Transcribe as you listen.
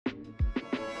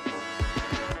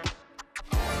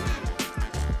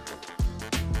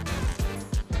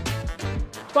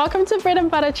Welcome to Bread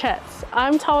and Butter Chats.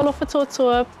 I'm Tawalofa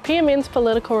Totua, PMN's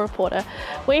political reporter.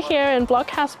 We're here in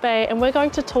Blockhouse Bay and we're going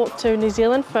to talk to New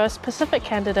Zealand First Pacific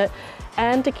candidate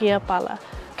Anne Degia Pala.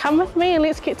 Come with me and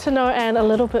let's get to know Anne a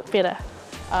little bit better.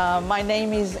 My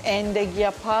name is Anne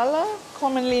Degia Pala,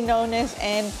 commonly known as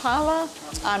Anne Pala.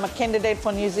 I'm a candidate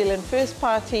for New Zealand First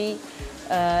Party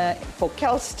for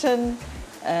Kelston,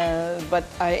 but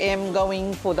I am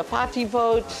going for the party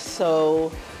vote,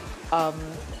 so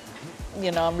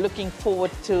I'm looking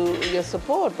forward to your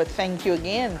support, but thank you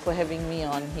again for having me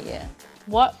on here.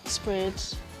 What spread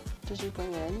did you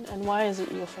bring in and why is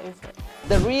it your favourite?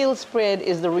 The real spread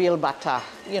is the real butter,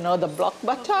 the block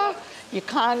butter. You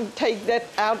can't take that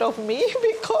out of me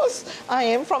because I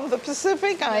am from the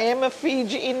Pacific, I am a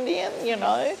Fiji Indian,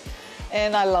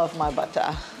 and I love my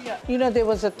butter. Yeah. There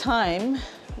was a time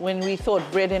when we thought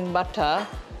bread and butter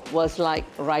was like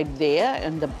right there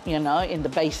in the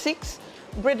basics.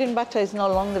 Bread and butter is no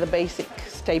longer the basic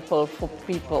staple for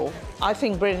people. I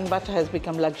think bread and butter has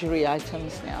become luxury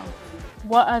items now.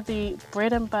 What are the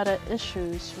bread and butter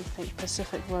issues you think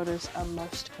Pacific voters are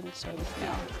most concerned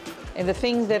about? And the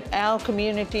things that our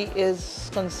community is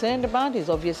concerned about is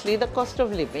obviously the cost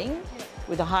of living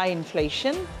with a high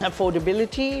inflation,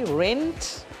 affordability,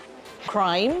 rent,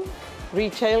 crime,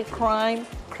 retail crime,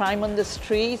 crime on the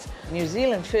streets. New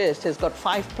Zealand First has got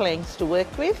 5 planks to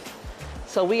work with.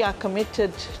 So we are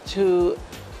committed to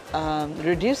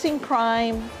reducing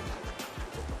crime,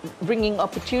 bringing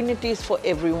opportunities for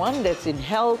everyone, that's in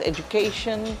health,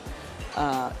 education,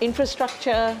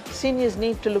 infrastructure. Seniors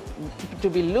need to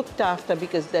be looked after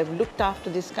because they've looked after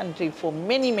this country for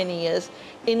many, many years,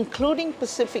 including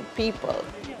Pacific people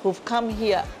who've come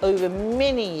here over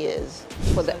many years.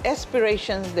 For the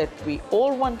aspirations that we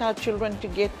all want our children to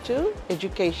get to,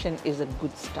 education is a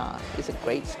good start, is a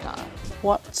great start.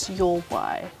 What's your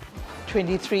why?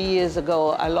 23 years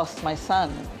ago, I lost my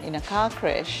son in a car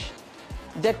crash.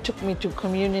 That took me to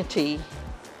community.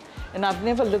 And I've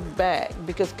never looked back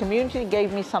because community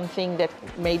gave me something that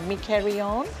made me carry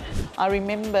on. I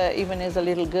remember even as a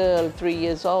little girl, 3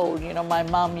 years old, my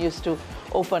mom used to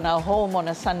open our home on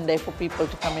a Sunday for people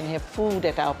to come and have food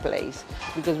at our place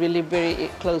because we live very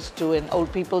close to an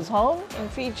old people's home in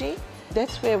Fiji.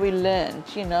 That's where we learned,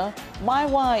 My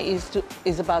why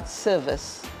is about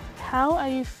service. How are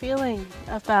you feeling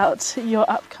about your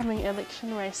upcoming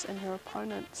election race and your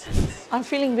opponents? I'm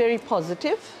feeling very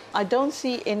positive. I don't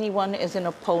see anyone as an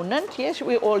opponent. Yes,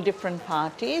 we're all different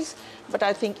parties, but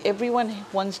I think everyone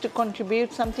wants to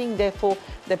contribute something, therefore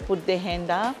they put their hand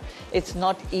up. It's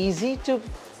not easy to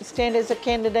stand as a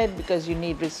candidate because you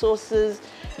need resources,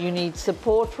 you need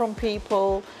support from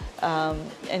people,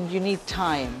 and you need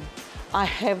time. I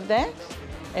have that.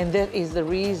 And that is the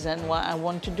reason why I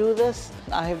want to do this.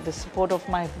 I have the support of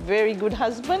my very good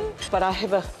husband, but I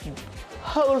have a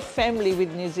whole family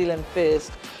with New Zealand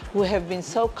First who have been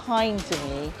so kind to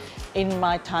me in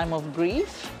my time of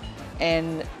grief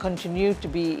and continue to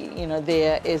be,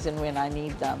 there as and when I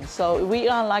need them. So we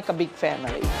are like a big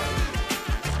family.